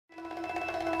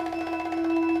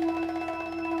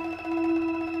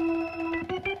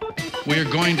We're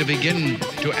going to begin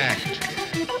to act,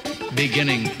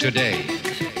 beginning today,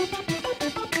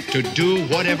 to do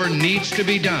whatever needs to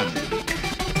be done.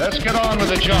 Let's get on with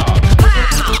the job.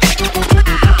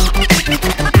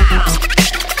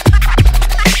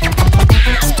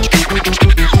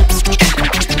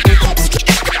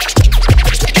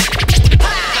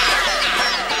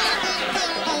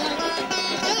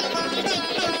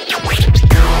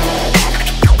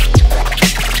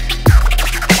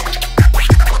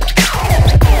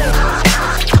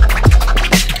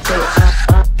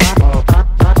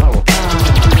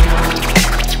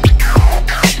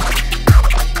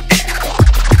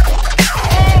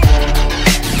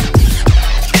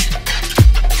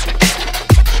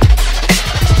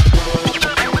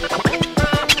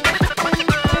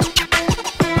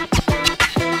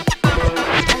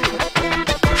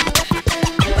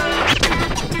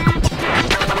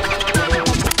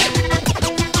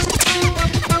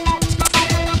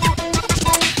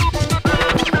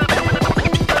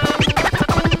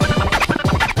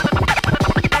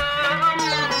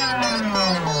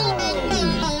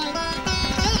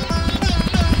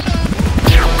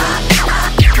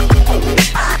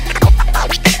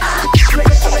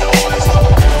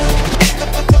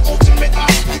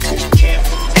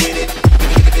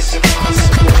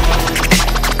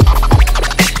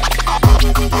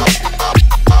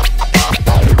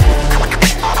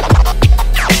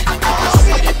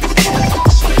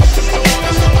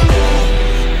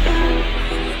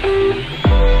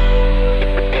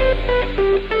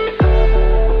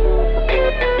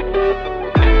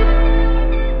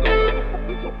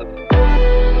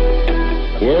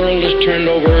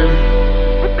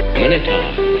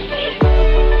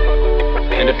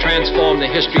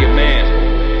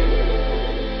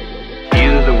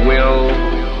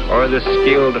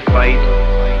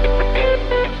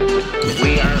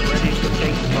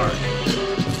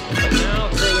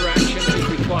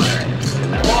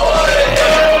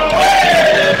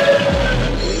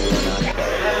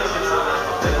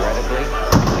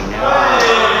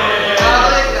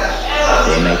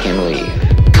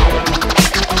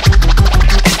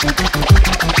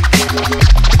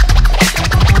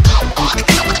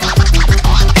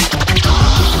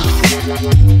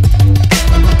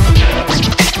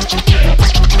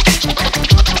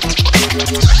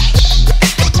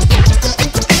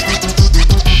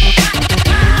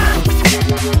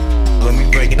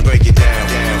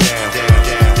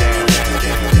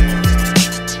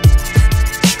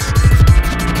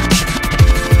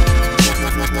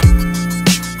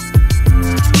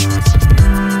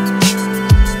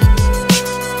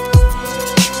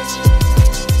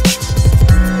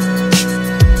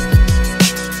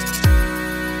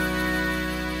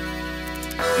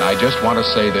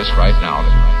 Say this right now,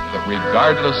 that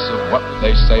regardless of what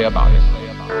they say about it,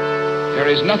 there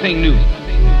is nothing new,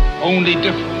 only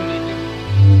different.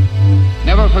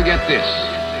 Never forget this: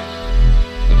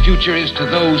 the future is to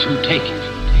those who take it.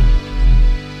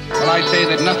 Well, I say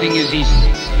that nothing is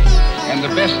easy, and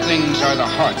the best things are the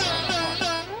hardest.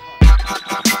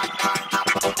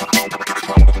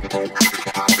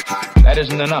 That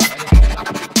isn't enough.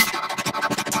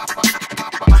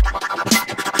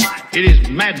 It is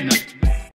madness